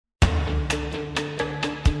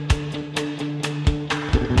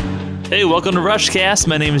Hey, welcome to Rushcast.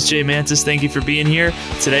 My name is Jay Mantis. Thank you for being here.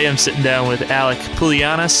 Today I'm sitting down with Alec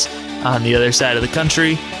Poulianis on the other side of the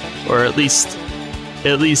country, or at least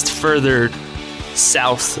further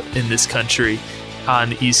south in this country on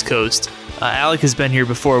the East Coast. Alec has been here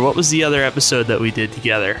before. What was the other episode that we did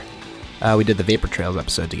together? We did the Vapor Trails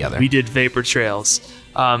episode together. We did Vapor Trails.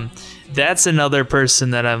 That's another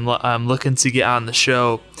person that I'm looking to get on the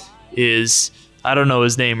show. Is I don't know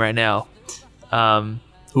his name right now.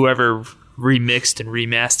 Whoever remixed and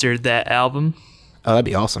remastered that album. Oh, that'd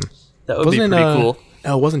be awesome. That would be pretty cool.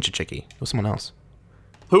 Oh, it wasn't Chicky. It was someone else.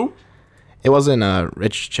 Who? It wasn't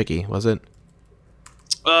Rich Chicky, was it?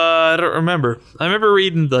 I don't remember. I remember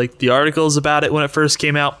reading the articles about it when it first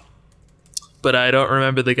came out, but I don't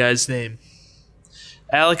remember the guy's name.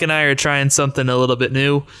 Alec and I are trying something a little bit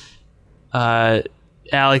new.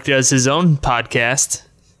 Alec does his own podcast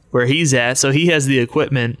where he's at, so he has the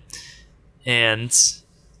equipment, and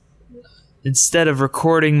instead of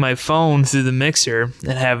recording my phone through the mixer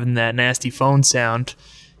and having that nasty phone sound,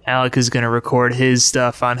 Alec is going to record his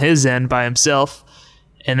stuff on his end by himself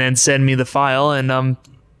and then send me the file, and I'm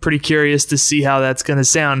pretty curious to see how that's going to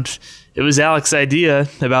sound. It was Alec's idea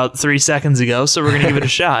about 3 seconds ago, so we're going to give it a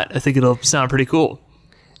shot. I think it'll sound pretty cool.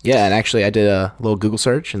 Yeah, and actually I did a little Google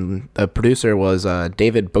search, and the producer was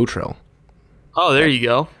David Botrill. Oh, there you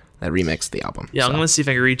go. That remixed the album. Yeah, so I'm going to see if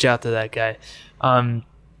I can reach out to that guy.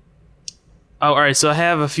 All right, so I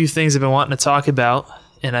have a few things I've been wanting to talk about,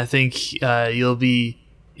 and I think you'll be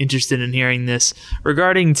interested in hearing this.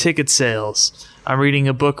 Regarding ticket sales, I'm reading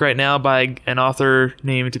a book right now by an author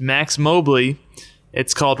named Max Mobley.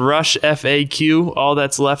 It's called Rush FAQ, All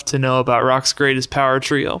That's Left to Know About Rock's Greatest Power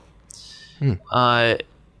Trio.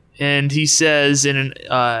 And he says in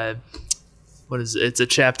it's a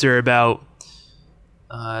chapter about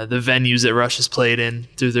the venues that Rush has played in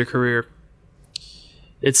through their career.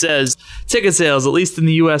 It says, ticket sales, at least in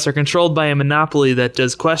the U.S., are controlled by a monopoly that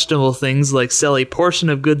does questionable things like sell a portion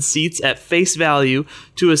of good seats at face value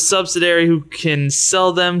to a subsidiary who can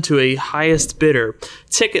sell them to a highest bidder.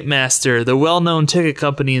 Ticketmaster, the well-known ticket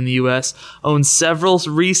company in the U.S., owns several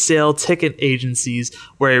resale ticket agencies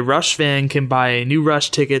where a Rush fan can buy a new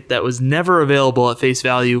Rush ticket that was never available at face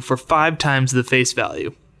value for 5 times the face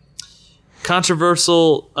value.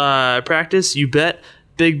 Controversial practice, you bet.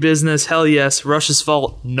 Big business, hell yes. Rush's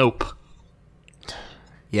fault, nope.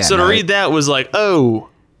 Yeah. So to read that was like, oh,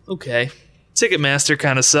 okay. Ticketmaster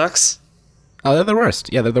kind of sucks. Oh, they're the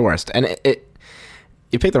worst. Yeah, they're the worst. And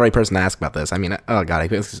you picked the right person to ask about this. I mean, oh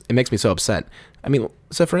god, it makes me so upset. I mean,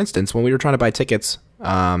 so for instance, when we were trying to buy tickets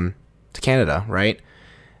to Canada, right?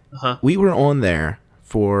 We were on there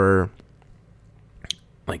for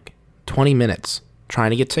like 20 minutes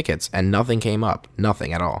trying to get tickets, and nothing came up.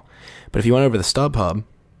 Nothing at all. But if you went over the StubHub,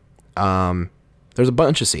 there's a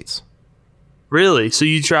bunch of seats. Really? So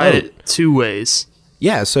you tried it 2 ways?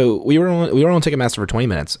 Yeah. So we were on Ticketmaster for 20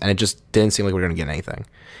 minutes, and it just didn't seem like we were going to get anything.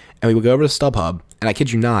 And we would go over to StubHub, and I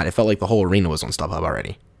kid you not, it felt like the whole arena was on StubHub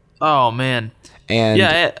already. Oh man. And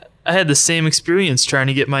yeah, I had the same experience trying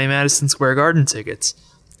to get my Madison Square Garden tickets.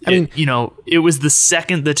 I mean, it was the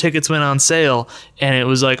second the tickets went on sale, and it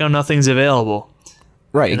was like, oh, nothing's available.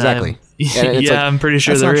 Right. Exactly. Yeah, I'm pretty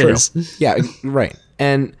sure there is. Yeah, right.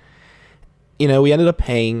 And, we ended up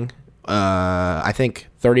paying, I think,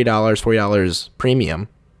 $30, $40 premium,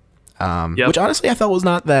 which honestly I felt was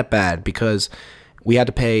not that bad because we had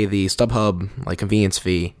to pay the StubHub convenience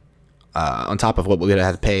fee on top of what we would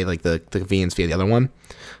have to pay the convenience fee of the other one.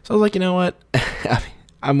 So I was like, you know what?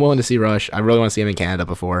 I'm willing to see Rush. I really want to see him in Canada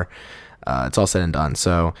before it's all said and done.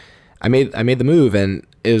 So I made the move, and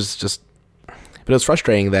it was just... But it was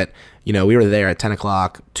frustrating that, we were there at 10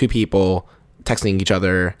 o'clock, 2 people texting each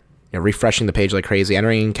other, refreshing the page like crazy,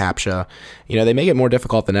 entering in CAPTCHA. They make it more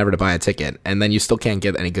difficult than ever to buy a ticket, and then you still can't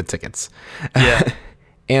get any good tickets. Yeah.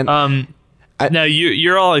 And now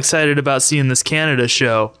you're all excited about seeing this Canada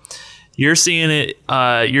show. You're seeing it,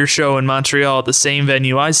 your show in Montreal at the same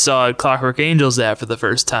venue I saw Clockwork Angels at for the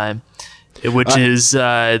first time, which is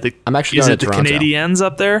I'm actually going to Toronto. The Canadiens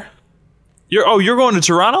up there? You're going to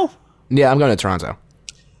Toronto? Yeah, I'm going to Toronto.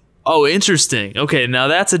 Oh, interesting. Okay, now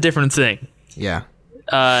that's a different thing. Yeah.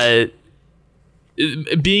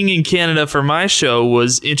 Being in Canada for my show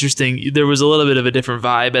was interesting. There was a little bit of a different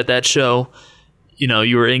vibe at that show.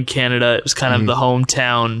 You were in Canada. It was kind of the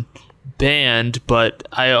hometown band, but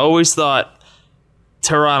I always thought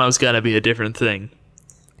Toronto's got to be a different thing.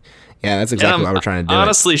 Yeah, that's exactly what we're trying to do.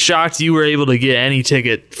 Honestly shocked you were able to get any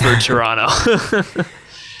ticket for Toronto.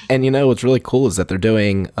 And what's really cool is that they're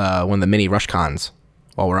doing one of the mini Rush Cons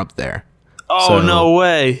while we're up there. Oh, no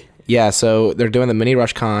way. Yeah, so they're doing the mini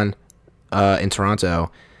RushCon in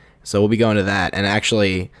Toronto, So we'll be going to that. And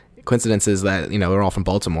actually, coincidence is that, we're all from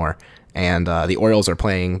Baltimore, and the Orioles are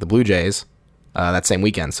playing the Blue Jays that same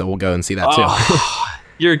weekend. So we'll go and see that too.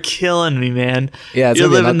 You're killing me, man. Yeah, you're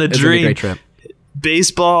living the dream. It's gonna be a great trip.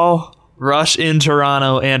 Baseball, Rush in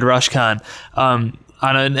Toronto, and RushCon. On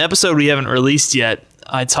an episode we haven't released yet,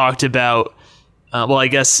 I talked about, I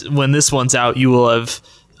guess when this one's out, you will have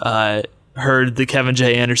heard the Kevin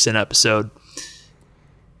J. Anderson episode.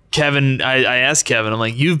 Kevin, I asked Kevin, I'm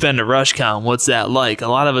like, you've been to RushCon. What's that like? A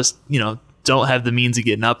lot of us, don't have the means of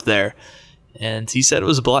getting up there. And he said it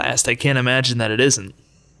was a blast. I can't imagine that it isn't.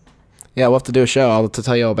 Yeah, we'll have to do a show to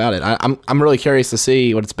tell you all about it. I'm really curious to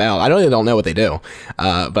see what it's about. I really don't know what they do,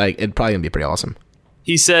 but it's probably gonna be pretty awesome.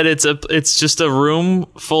 He said it's just a room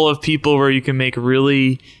full of people where you can make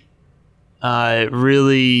really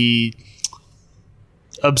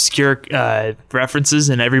obscure references,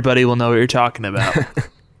 and everybody will know what you're talking about.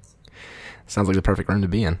 Sounds like the perfect room to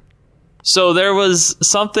be in. So there was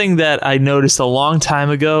something that I noticed a long time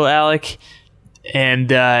ago, Alec,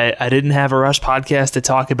 and I didn't have a Rush podcast to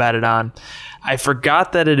talk about it on. I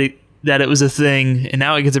forgot that it was a thing, and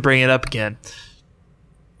now I get to bring it up again.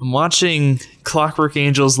 I'm watching Clockwork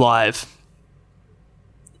Angels live,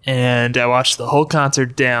 and I watched the whole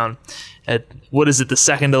concert down at, the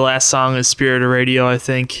second to last song is Spirit of Radio, I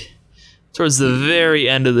think, towards the very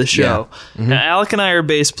end of the show. Yeah. Mm-hmm. Now, Alec and I are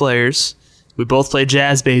bass players. We both play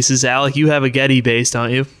jazz basses. Alec, you have a Getty bass,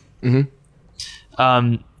 don't you?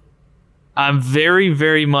 Mm-hmm. I'm very,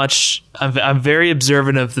 very much. I'm very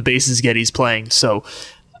observant of the basses Getty's playing. So,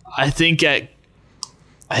 I think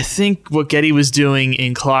what Getty was doing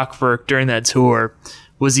in Clockwork during that tour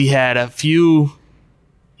was he had a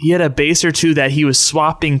bass or two that he was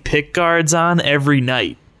swapping pick guards on every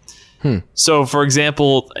night. So, for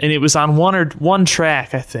example, and it was on one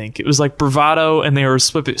track, I think. It was like Bravado, and they were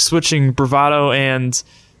switching Bravado and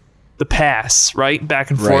the Pass, right? Back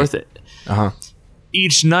and forth. Uh-huh.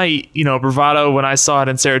 Each night, Bravado, when I saw it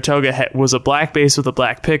in Saratoga, was a black bass with a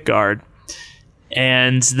black pick guard.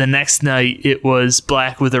 And the next night, it was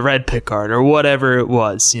black with a red pick guard, or whatever it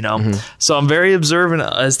was, Mm-hmm. So I'm very observant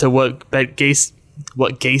as to what basses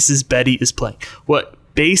Getty is playing. What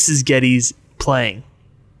basses Getty's playing.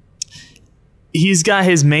 He's got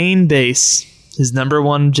his main bass, his number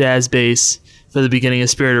one jazz bass for the beginning of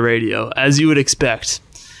Spirit of Radio, as you would expect.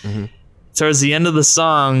 Mm-hmm. Towards the end of the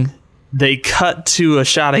song, they cut to a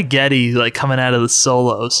shot of Getty coming out of the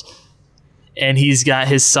solos, and he's got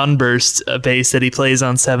his Sunburst bass that he plays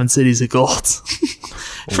on Seven Cities of Gold.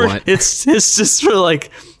 It's just for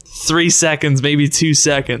 3 seconds, maybe 2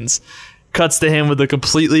 seconds. Cuts to him with a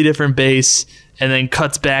completely different bass, and then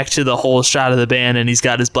cuts back to the whole shot of the band, and he's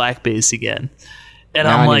got his black bass again. And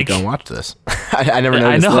now I'm like, go watch this. I never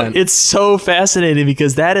noticed. I know that. It's so fascinating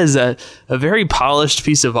because that is a very polished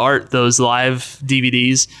piece of art. Those live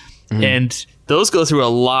DVDs, mm-hmm. and those go through a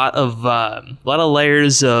lot of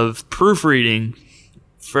layers of proofreading,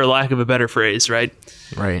 for lack of a better phrase, right?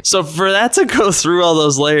 Right. So for that to go through all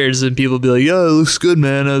those layers and people be like, "Yo, it looks good,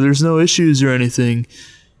 man. There's no issues or anything."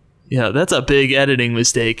 Yeah, that's a big editing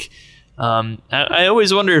mistake. I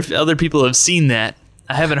always wonder if other people have seen that.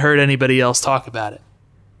 I haven't heard anybody else talk about it.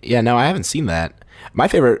 Yeah, no, I haven't seen that. My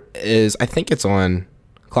favorite is, I think it's on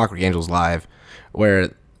Clockwork Angels Live,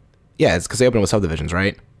 where, it's because they open with Subdivisions,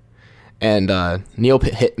 right? And Neil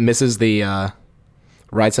misses the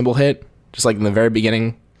ride cymbal hit, just in the very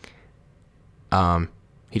beginning.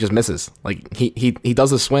 He just misses. He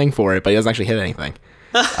does a swing for it, but he doesn't actually hit anything.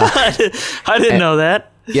 I didn't know that.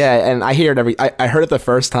 Yeah, and I hear it I heard it the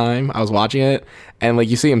first time I was watching it, and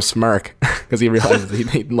you see him smirk because he realizes he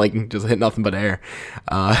just hit nothing but air.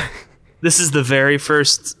 This is the very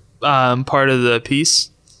first part of the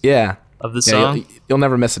piece. Yeah, of the song. You'll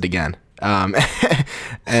never miss it again. And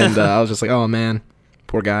I was just like, oh man,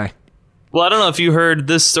 poor guy. Well, I don't know if you heard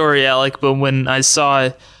this story, Alec, but when I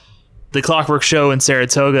saw the Clockwork show in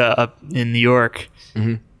Saratoga up in New York,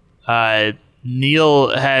 mm-hmm.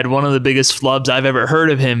 Neil had one of the biggest flubs I've ever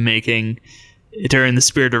heard of him making during the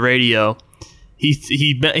Spirit of Radio.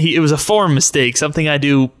 It was a form mistake, something I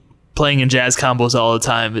do playing in jazz combos all the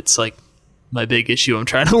time. It's my big issue I'm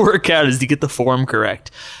trying to work out is to get the form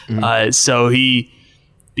correct. Mm-hmm. So he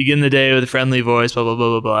began the day with a friendly voice, blah, blah,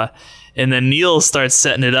 blah, blah, blah. And then Neil starts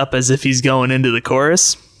setting it up as if he's going into the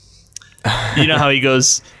chorus. You know how he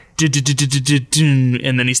goes, and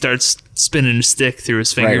then he starts spinning a stick through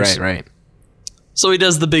his fingers. Right. So he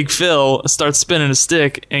does the big fill, starts spinning a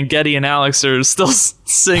stick, and Getty and Alex are still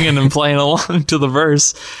singing and playing along to the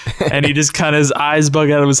verse. And he just kind of, his eyes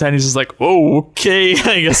bug out of his head. And he's just like, "Oh, okay.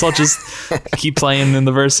 I guess I'll just keep playing in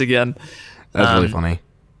the verse again." That's really funny.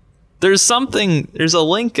 There's a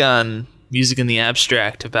link on Music in the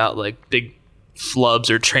Abstract about like big flubs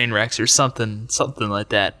or train wrecks or something like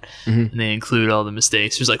that. And they include all the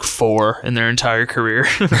mistakes. There's like 4 in their entire career.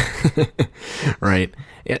 Right.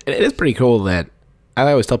 It is pretty cool that I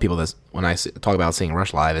always tell people this when I talk about seeing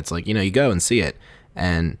Rush live. It's like, you go and see it,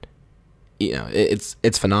 and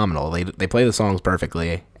it's phenomenal. They play the songs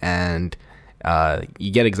perfectly, and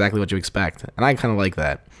you get exactly what you expect. And I kind of like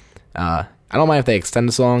that. I don't mind if they extend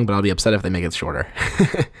the song, but I'll be upset if they make it shorter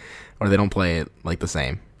or they don't play it like the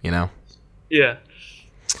same. Yeah.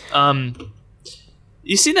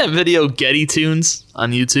 You seen that video Getty Tunes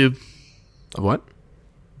on YouTube? What?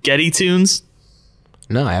 Getty Tunes?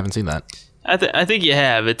 No, I haven't seen that. I think you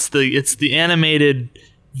have. It's the animated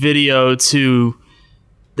video to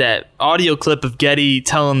that audio clip of Getty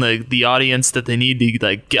telling the audience that they need to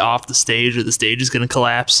like get off the stage or the stage is going to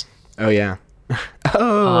collapse. Oh yeah.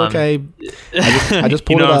 Oh, okay. I just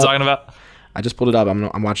pulled you know it what up. I'm talking about? I just pulled it up.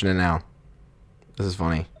 I'm watching it now. This is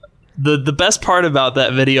funny. The best part about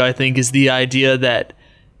that video, I think, is the idea that,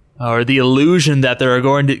 or the illusion that there are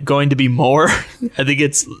going to be more. I think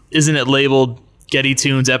isn't it labeled Getty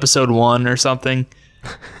Tunes Episode 1 or something?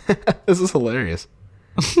 This is hilarious.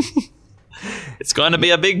 It's going to be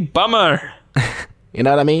a big bummer. You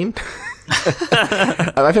know what I mean?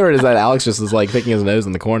 My favorite is that Alex just is like picking his nose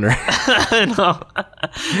in the corner. I know.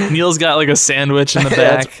 Neil's got like a sandwich in the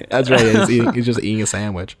back. That's right. He's just eating a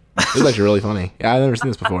sandwich. This is actually really funny. Yeah, I've never seen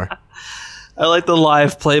this before. I like the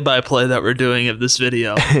live play-by-play that we're doing of this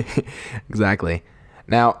video. Exactly.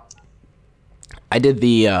 Now, I did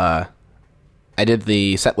the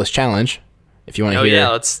set list challenge. If you want to hear,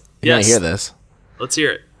 want to hear this, let's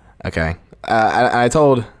hear it. Okay. I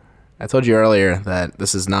told you earlier that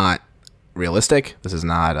this is not realistic. This is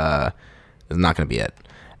not going to be it.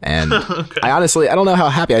 And okay. I don't know how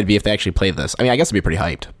happy I'd be if they actually played this. I mean, I guess I'd be pretty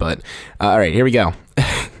hyped, but all right, here we go.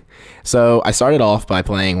 So I started off by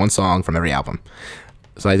playing one song from every album.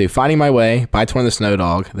 So I do Finding My Way by Torn the Snow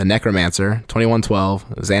Dog, The Necromancer, 2112,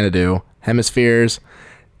 Xanadu, Hemispheres,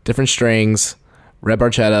 Different Strings, Red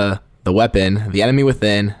Barchetta, The Weapon, The Enemy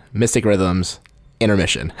Within, Mystic Rhythms,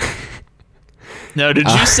 Intermission. No, did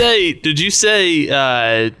you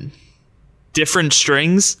say Different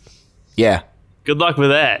Strings? Yeah. Good luck with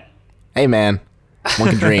that. Hey man, one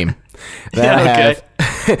can dream. Then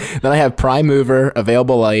I have Prime Mover,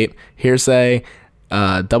 Available Light, Hearsay,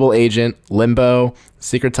 Double Agent, Limbo,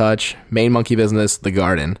 Secret Touch, Main Monkey Business, The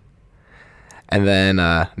Garden. And then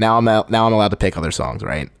now I'm allowed to pick other songs,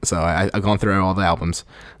 right? So I've gone through all the albums.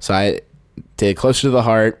 So I did Closer to the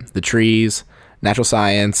Heart, The Trees, Natural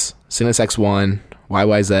Science, Sinus X1,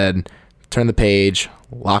 YYZ, Turn the Page,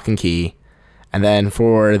 Lock and Key. And then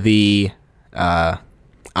for the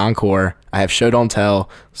encore, I have Show Don't Tell,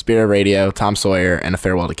 Spirit Radio, Tom Sawyer, and A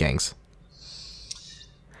Farewell to Kings.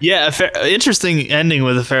 Yeah, interesting ending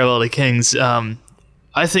with A Farewell to Kings. I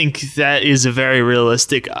think that is a very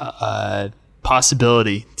realistic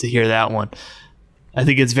possibility to hear that one. I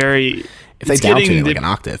think it's very... If they downtune it like an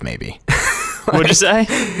octave, maybe. What'd you say?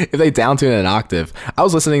 If they downtune it an octave. I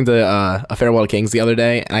was listening to A Farewell to Kings the other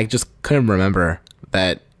day, and I just couldn't remember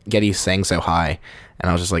that Getty sang so high. And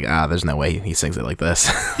I was just like, there's no way he sings it like this.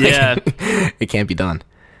 Yeah. It can't be done.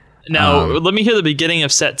 Now, let me hear the beginning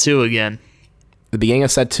of set 2 again. The beginning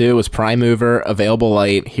of set 2 was Prime Mover, Available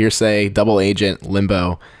Light, Hearsay, Double Agent,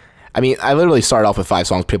 Limbo. I mean, I literally started off with 5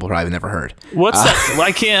 songs people probably have never heard. What's that?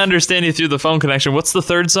 I can't understand you through the phone connection. What's the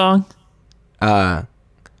third song?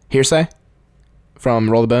 Hearsay from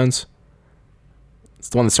Roll the Bones. It's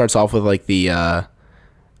the one that starts off with like the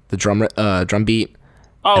drum beat.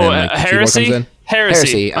 Oh, then, like, Heresy?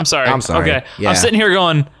 Heresy. I'm sorry. Okay. Yeah. I'm sitting here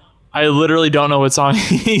going, I literally don't know what song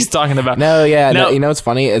he's talking about. No, yeah. No, you know what's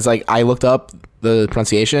funny? Is like I looked up the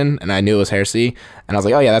pronunciation and I knew it was Heresy. And I was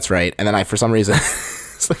like, oh, yeah, that's right. And then for some reason,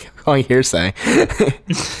 it's like I'm calling Hearsay.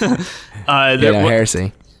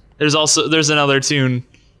 Heresy. There's another tune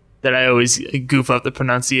that I always goof up the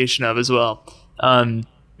pronunciation of as well.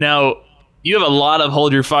 Now, you have a lot of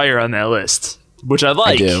Hold Your Fire on that list, which I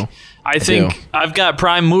like. I do. I think I've got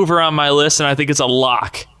Prime Mover on my list, and I think it's a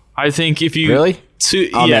lock. I think if you... Really?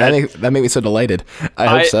 Man, that made me so delighted. I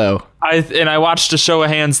hope so. I watched A Show of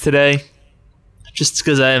Hands today, just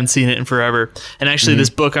because I haven't seen it in forever. And actually, this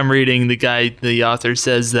book I'm reading, the author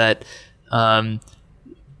says that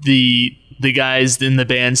the guys in the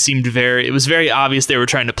band it was very obvious they were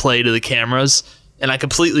trying to play to the cameras, and I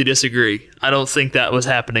completely disagree. I don't think that was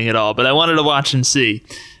happening at all, but I wanted to watch and see.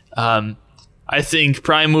 I think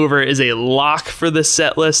Prime Mover is a lock for this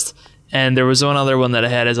set list, and there was one other one that I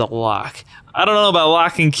had as a lock. I don't know about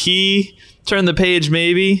Lock and Key. Turn the Page,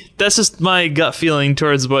 maybe. That's just my gut feeling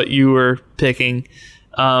towards what you were picking.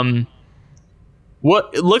 Look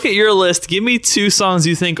at your list. Give me 2 songs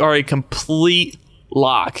you think are a complete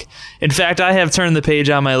lock. In fact, I have Turn the Page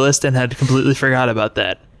on my list and had completely forgot about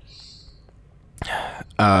that.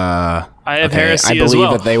 I have Heresy I as well.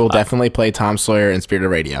 believe that they will definitely play Tom Sawyer and Spirit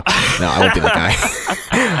of Radio. No, I won't be that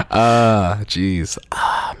guy. Jeez.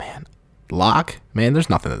 Man. Lock? Man, there's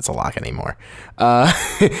nothing that's a lock anymore. I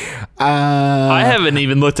haven't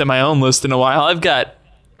even looked at my own list in a while. I've got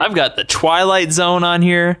the Twilight Zone on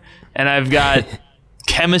here, and I've got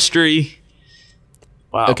Chemistry.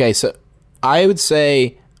 Wow. Okay, so I would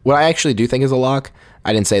say what I actually do think is a lock.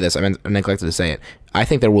 I didn't say this. I neglected to say it. I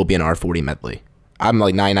think there will be an R40 medley. I'm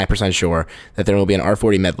like 99% sure that there will be an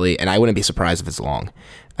R40 medley, and I wouldn't be surprised if it's long.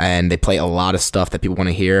 And they play a lot of stuff that people want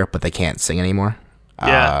to hear, but they can't sing anymore.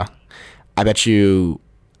 Yeah. I bet you...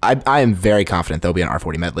 I am very confident there'll be an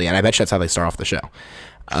R40 medley, and I bet you that's how they start off the show.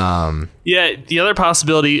 Yeah, the other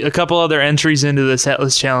possibility, a couple other entries into the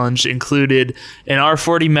Setlist Challenge included an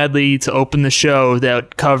R40 medley to open the show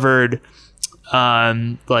that covered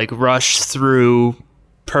like Rush through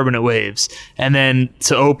Permanent Waves. And then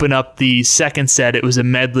to open up the second set, it was a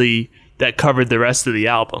medley that covered the rest of the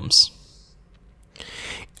albums.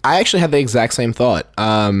 I actually had the exact same thought.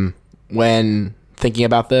 When thinking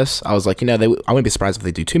about this, I was like, I wouldn't be surprised if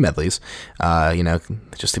they do 2 medleys,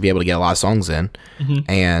 just to be able to get a lot of songs in,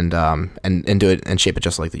 and do it and shape it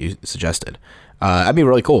just like you suggested. That'd be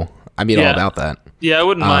really cool. I'd be all about that. Yeah, I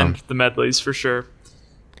wouldn't mind the medleys for sure.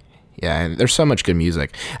 Yeah, and there's so much good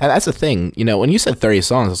music. And that's the thing, when you said 30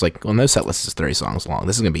 songs, I was like, well, no set list is 30 songs long.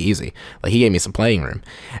 This is going to be easy. Like, he gave me some playing room.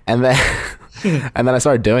 And then and then I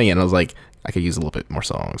started doing it, and I was like, I could use a little bit more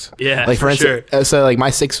songs. Yeah, like for instance, sure. So like my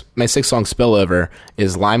six song spillover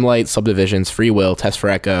is Limelight, Subdivisions, Free Will, Test for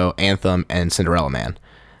Echo, Anthem, and Cinderella Man.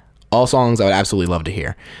 All songs I would absolutely love to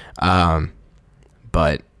hear.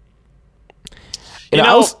 But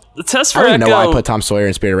the Test for Echo. I don't even know why I put Tom Sawyer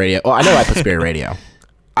in Spirit Radio. Well, I know I put Spirit Radio.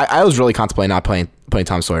 I was really contemplating not putting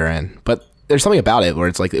Tom Sawyer in, but there's something about it where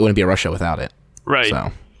it's like it wouldn't be a Rush show without it. Right.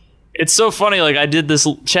 So it's so funny. Like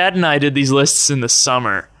Chad and I did these lists in the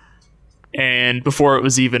summer. And before it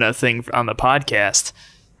was even a thing on the podcast.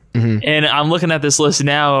 And I'm looking at this list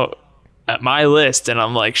now, at my list, and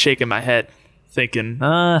I'm like shaking my head, thinking,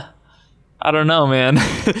 I don't know, man.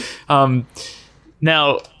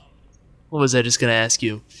 Now, what was I just going to ask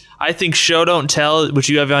you? I think Show Don't Tell, which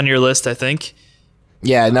you have on your list, I think.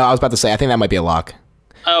 Yeah, no, I was about to say, I think that might be a lock.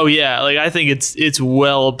 Oh yeah, like I think it's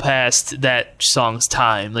well past that song's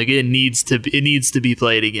time. Like it needs to be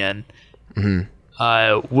played again. When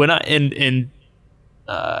I in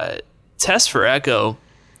Test for Echo,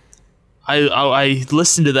 I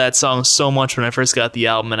listened to that song so much when I first got the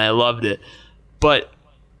album and I loved it, but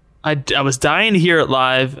I was dying to hear it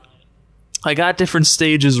live. I got different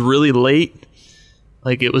stages really late.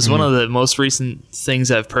 Like it was one of the most recent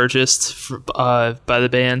things I've purchased by the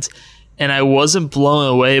band, and I wasn't blown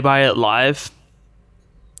away by it live.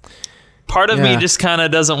 Part of me just kind of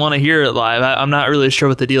doesn't want to hear it live. I'm not really sure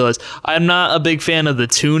what the deal is. I'm not a big fan of the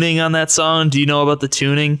tuning on that song. Do you know about the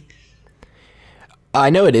tuning? I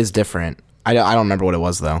know it is different. I don't remember what it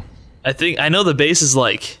was, though. I know the bass is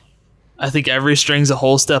like, I think every string's a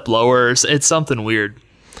whole step lower. It's something weird.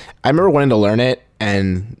 I remember wanting to learn it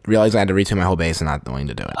and realizing I had to retune my whole bass and not wanting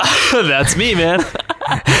to do it. That's me, man.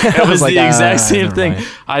 It was the exact same thing.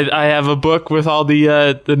 I have a book with all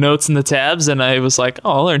the notes and the tabs, and I was like,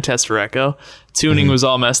 I'll learn Test for Echo. Tuning was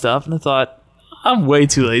all messed up, and I thought, I'm way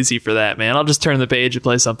too lazy for that, man. I'll just turn the page and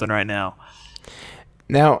play something right now.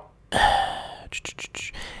 Now,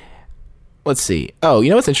 let's see. Oh,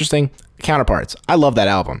 you know what's interesting? Counterparts. I love that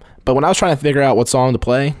album. But when I was trying to figure out what song to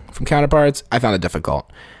play from Counterparts, I found it difficult.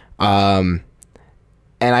 And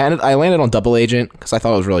I landed on Double Agent because I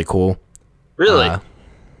thought it was really cool. Really?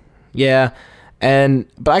 Yeah.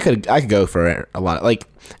 But I could go for a lot. Like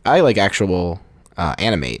I like actual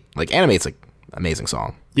Animate. Like Animate's like amazing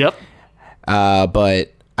song. Yep.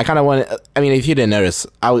 But I kind of want. I mean, if you didn't notice,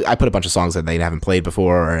 I put a bunch of songs that they haven't played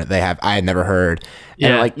before, or I had never heard.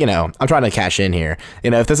 And like I'm trying to cash in here.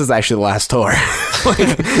 If this is actually the last tour,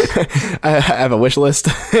 like, I have a wish list.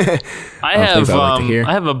 I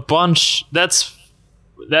have a bunch.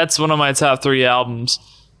 That's one of my top 3 albums,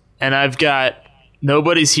 and I've got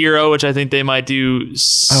Nobody's Hero, which I think they might do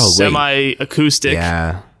semi-acoustic.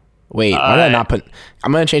 Yeah. Wait, why did I not put?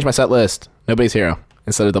 I'm gonna change my set list. Nobody's Hero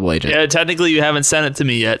instead of Double Agent. Yeah, technically you haven't sent it to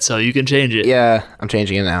me yet, so you can change it. Yeah, I'm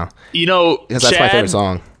changing it now. Because that's my favorite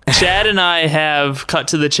song. Chad and I have Cut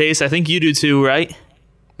to the Chase. I think you do too, right?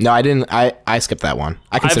 No, I didn't. I skipped that one.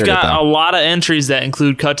 I I've considered it, got though. a lot of entries that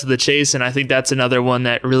include Cut to the Chase, and I think that's another one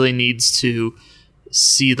that really needs to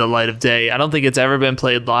see the light of day. I don't think it's ever been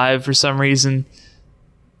played live for some reason.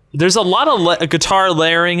 There's a lot of guitar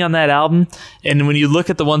layering on that album, and when you look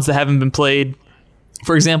at the ones that haven't been played,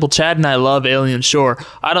 for example, Chad and I love Alien Shore.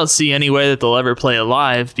 I don't see any way that they'll ever play it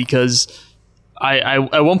live because I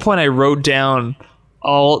at one point I wrote down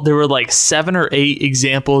there were like 7 or 8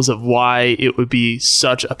 examples of why it would be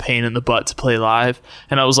such a pain in the butt to play live.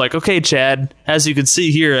 And I was like, okay, Chad, as you can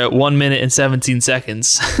see here at 1 minute and 17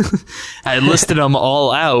 seconds, I listed them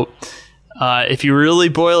all out. If you really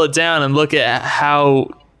boil it down and look at how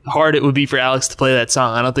hard it would be for Alex to play that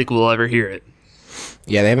song, I don't think we'll ever hear it.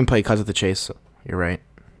 Yeah, they haven't played Cut to the Chase. So you're right.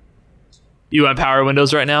 You on Power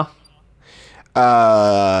Windows right now?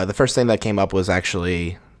 The first thing that came up was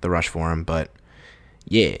actually the Rush forum, but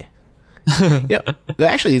yeah. Yeah.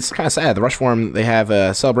 Actually, it's kind of sad. The Rush forum, they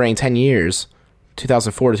have celebrating 10 years,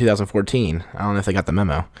 2004 to 2014. I don't know if they got the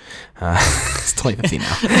memo. It's 2015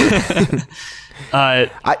 now.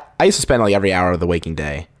 I used to spend like every hour of the waking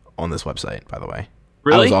day on this website, by the way.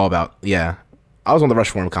 Really? I was all about, yeah. I was on the Rush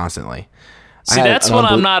forum constantly. See, that's when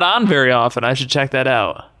I'm not on very often. I should check that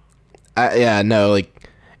out. Yeah, no, like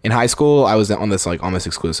in high school, I was on this like almost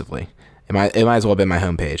exclusively. It might as well have been my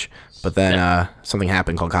homepage. But then something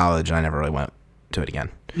happened called college, and I never really went to it again.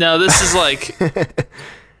 No, this is like,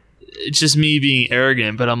 it's just me being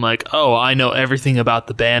arrogant, but I'm like, oh, I know everything about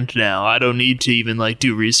the band now. I don't need to even like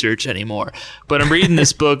do research anymore. But I'm reading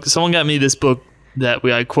this book. Someone got me this book that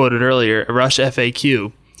I quoted earlier, a Rush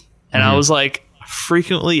FAQ. And I was like,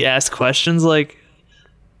 frequently asked questions, like,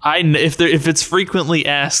 if it's frequently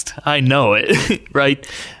asked, I know it, right?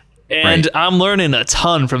 And right. I'm learning a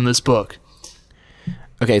ton from this book.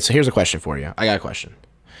 Okay, so here's a question for you. I got a question.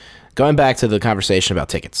 Going back to the conversation about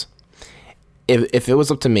tickets, if it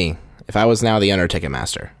was up to me, if I was now the owner of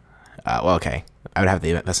Ticketmaster, well, okay, I would have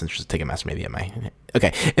the best interest of Ticketmaster maybe at my...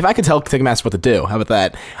 Okay, if I could tell Ticketmaster what to do, how about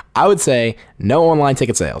that? I would say no online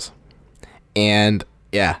ticket sales. And,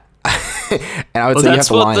 yeah. And I would say you have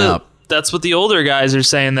to line up. That's what the older guys are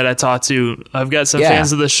saying that I talked to. I've got some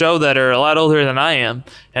fans of the show that are a lot older than I am.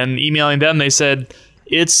 And emailing them, they said...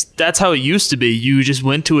 That's how it used to be. You just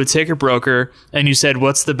went to a ticket broker and you said,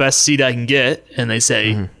 what's the best seat I can get? And they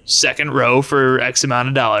say, second row for X amount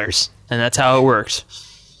of dollars. And that's how it works.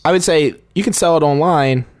 I would say you can sell it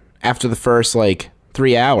online after the first,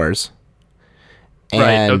 3 hours. And,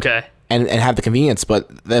 right, okay. And have the convenience.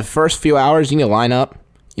 But the first few hours, you need to line up.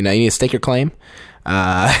 You need to stake your claim.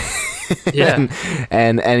 Yeah.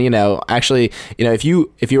 And actually, if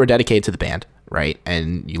you were dedicated to the band, right,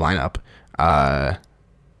 and you line up,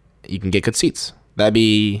 you can get good seats. That'd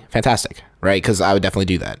be fantastic, right? Because I would definitely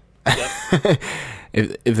do that. Yep.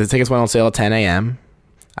 if the tickets went on sale at 10 a.m.,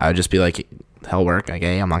 I would just be like, hell work. Like,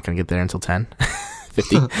 hey, I'm not going to get there until 10,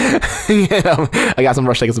 50. I got some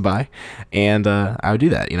Rush tickets to buy. And I would do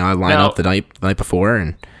that. I'd line up the night before.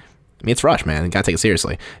 And I mean, it's Rush, man. You got to take it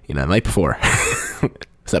seriously. The night before.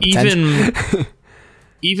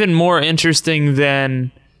 Even more interesting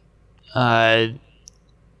than...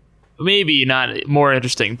 maybe not more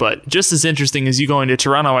interesting, but just as interesting as you going to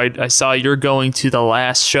Toronto, I saw you're going to the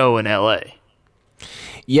last show in LA.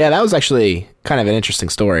 Yeah, that was actually kind of an interesting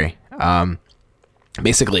story.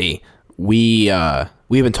 Basically, we've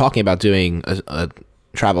been talking about doing a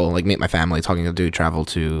travel, like meet my family, talking to do travel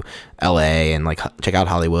to LA and check out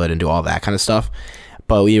Hollywood and do all that kind of stuff.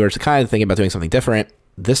 But we were kind of thinking about doing something different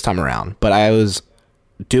this time around. But I was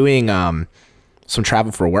doing some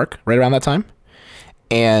travel for work right around that time.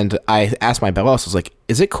 And I asked my boss, I was like,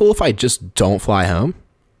 is it cool if I just don't fly home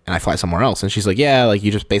and I fly somewhere else? And she's like, yeah,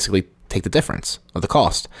 you just basically take the difference of the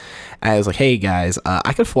cost. And I was like, hey guys,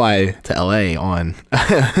 I could fly to LA on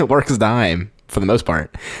work's dime for the most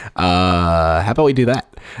part. How about we do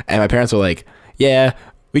that? And my parents were like, yeah,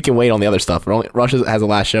 we can wait on the other stuff. Rush has a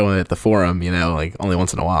last show at the Forum, only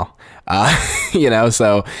once in a while.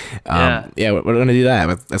 So we're going to do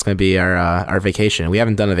that. That's going to be our vacation. We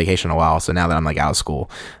haven't done a vacation in a while, so now that I'm out of school,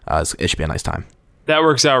 it should be a nice time. That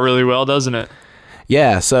works out really well, doesn't it?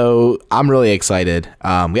 Yeah, so I'm really excited.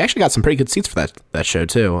 We actually got some pretty good seats for that show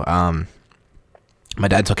too. My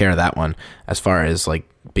dad took care of that one as far as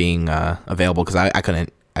being available, because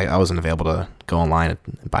I wasn't available to go online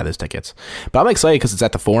and buy those tickets. But I'm excited because it's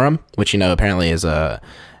at the Forum, which apparently is a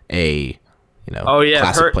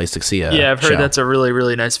classic place to see a I've heard show. That's a really,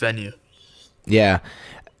 really nice venue. Yeah.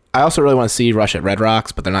 I also really want to see Rush at Red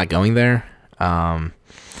Rocks, but they're not going there. I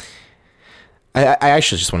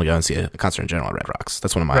actually just want to go and see a concert in general at Red Rocks.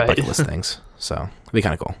 That's one of my bucket list things. So it'd be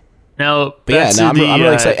kind of cool. Now, But yeah, no, I'm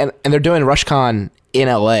really excited. And they're doing RushCon in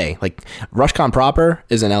LA. Like, RushCon proper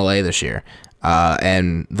is in LA this year.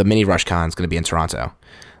 And the mini RushCon is going to be in Toronto.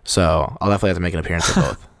 So I'll definitely have to make an appearance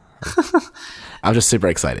at both. I'm just super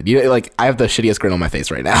excited. Like, I have the shittiest grin on my face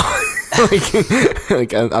right now.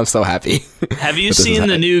 I'm so happy. Have you seen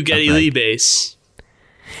the new Geddy Lee bass?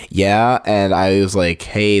 Yeah, and I was like,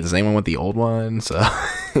 hey, does anyone want the old one? So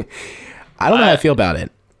I don't know how I feel about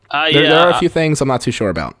it. There are a few things I'm not too sure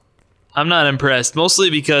about. I'm not impressed, mostly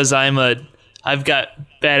because I've got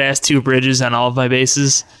Badass 2 bridges on all of my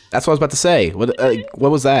basses. That's what I was about to say.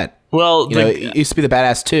 What was that? Well, it used to be the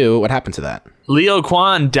Badass 2. What happened to that? Leo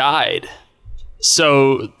Kwan died,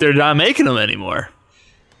 so they're not making them anymore.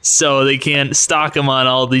 So they can't stock them on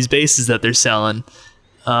all these basses that they're selling.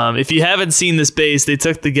 If you haven't seen this bass, they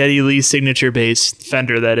took the Geddy Lee signature bass,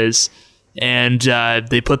 Fender that is, and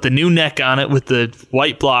they put the new neck on it with the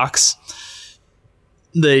white blocks.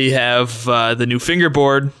 They have the new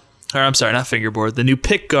fingerboard, or I'm sorry, not fingerboard, the new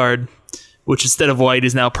pick guard, which instead of white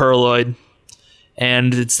is now pearloid.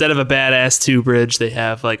 And instead of a Badass 2 bridge, they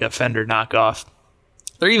have like a Fender knockoff.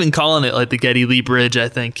 They're even calling it like the Geddy Lee bridge, I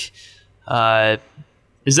think.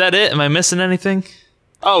 Is that it? Am I missing anything?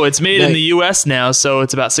 Oh, it's made in the U.S. now, so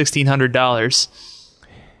it's about $1,600.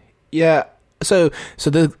 Yeah. So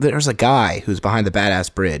there's a guy who's behind the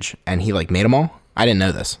Badass bridge, and he like made them all. I didn't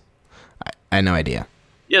know this. I had no idea.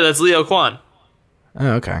 Yeah, that's Leo Kwan. Oh,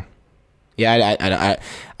 okay. Yeah,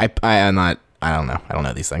 I'm not. I don't know. I don't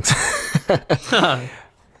know these things.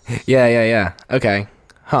 Yeah. Okay.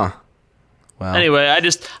 Huh. Well. Anyway,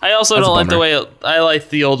 I also don't like the way I like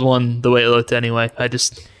the old one the way it looked anyway.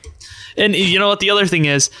 And you know what the other thing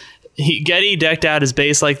is? Geddy decked out his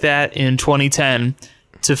bass like that in 2010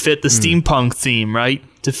 to fit the steampunk theme, right?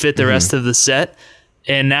 To fit the rest of the set.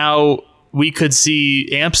 And now we could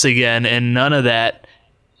see amps again and none of that.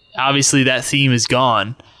 Obviously that theme is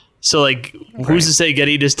gone. So like, who's to say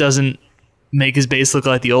Geddy just doesn't make his bass look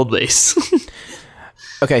like the old bass?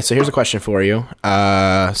 Okay, so here's a question for you.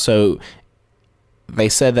 So they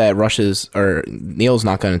said that Neil's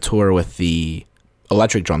not going to tour with the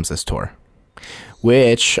electric drums this tour,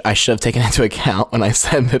 which I should have taken into account when I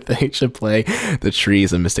said that they should play the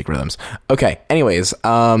trees and Mystic Rhythms. Okay, anyways,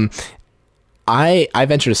 I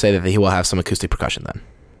venture to say that he will have some acoustic percussion then.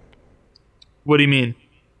 What do you mean?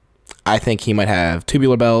 I think he might have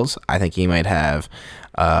tubular bells. I think he might have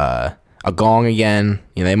a gong again.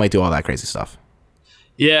 They might do all that crazy stuff.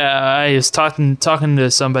 Yeah, I was talking to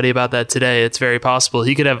somebody about that today. It's very possible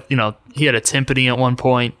he could have. He had a timpani at one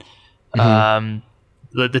point.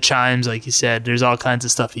 The chimes, like you said, there's all kinds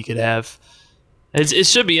of stuff he could have. It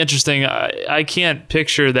should be interesting. I can't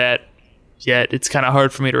picture that yet. It's kind of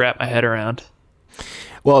hard for me to wrap my head around.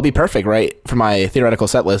 Well, it'd be perfect, right, for my theoretical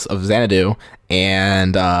set list of Xanadu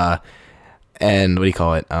and what do you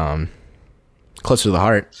call it? Closer to the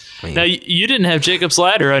Heart. Now, you didn't have Jacob's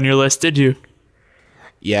Ladder on your list, did you?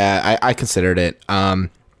 Yeah, I considered it.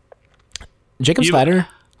 Jacob's Ladder,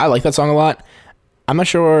 I like that song a lot. I'm not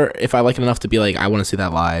sure if I like it enough to be like, I want to see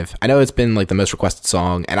that live. I know it's been like the most requested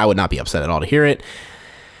song, and I would not be upset at all to hear it.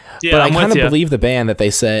 Yeah, but I kind of believe the band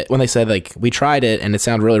that when they said like, we tried it and it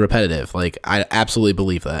sounded really repetitive. Like, I absolutely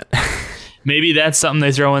believe that. Maybe that's something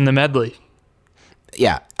they throw in the medley.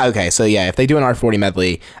 Yeah. Okay. So yeah, if they do an R40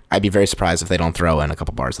 medley, I'd be very surprised if they don't throw in a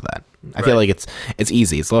couple bars of that. I feel like it's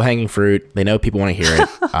easy. It's low hanging fruit. They know people want to hear it.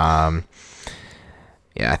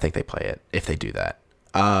 Yeah, I think they play it if they do that.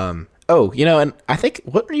 And I think,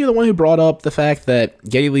 were you the one who brought up the fact that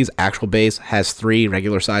Geddy Lee's actual bass has 3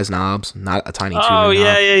 regular size knobs, not a tiny 2 knob? Oh,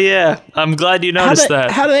 yeah. I'm glad you noticed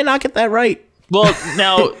that. How do they not get that right? Well,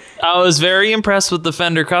 now, I was very impressed with the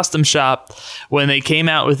Fender Custom Shop when they came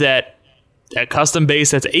out with that custom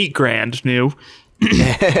bass that's $8,000 new.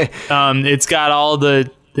 It's got all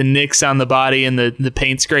the nicks on the body and the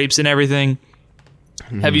paint scrapes and everything.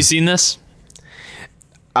 Have you seen this?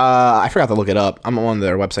 I forgot to look it up. I'm on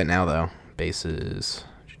their website now, though. Basses.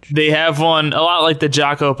 They have one a lot like the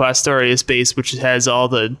Jaco Pastorius bass, which has all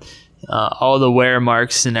the wear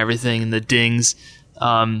marks and everything and the dings.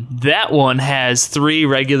 That one has 3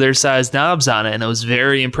 regular sized knobs on it, and I was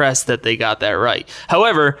very impressed that they got that right.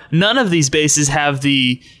 However, none of these basses have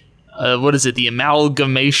the the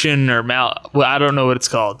amalgamation or I don't know what it's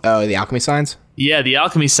called. Oh, the alchemy signs? Yeah, the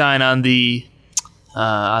alchemy sign on the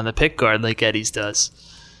pick guard like Eddie's does.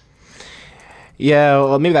 Yeah,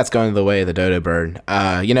 well, maybe that's going the way of the dodo bird.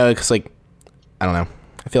 Because like, I don't know.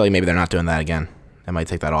 I feel like maybe they're not doing that again. I might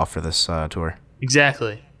take that off for this tour.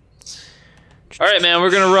 Exactly. All right, man, we're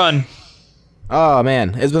going to run. Oh,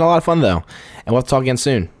 man. It's been a lot of fun, though. And we'll talk again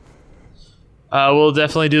soon. We'll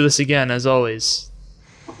definitely do this again, as always.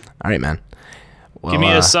 All right, man. Well, Give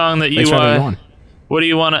me a song that you want. What do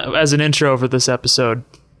you want as an intro for this episode?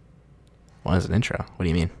 What as an intro? What do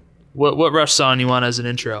you mean? What Rush song you want as an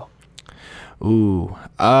intro? Ooh,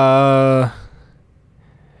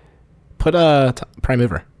 put Prime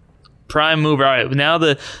Mover. Prime Mover. All right. Now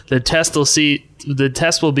the test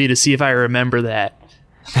will be to see if I remember that.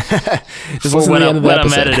 Just listen when to the end of the I'm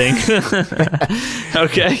episode. editing.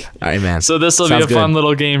 Okay. All right, man. So this will be a fun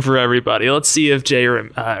little game for everybody. Let's see if Jay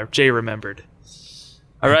remembered.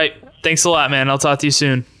 All right. Thanks a lot, man. I'll talk to you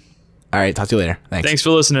soon. All right. Talk to you later. Thanks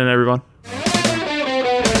for listening, everyone.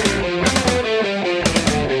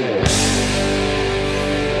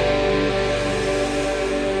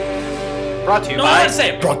 Brought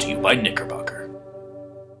to you by Knickerbocker.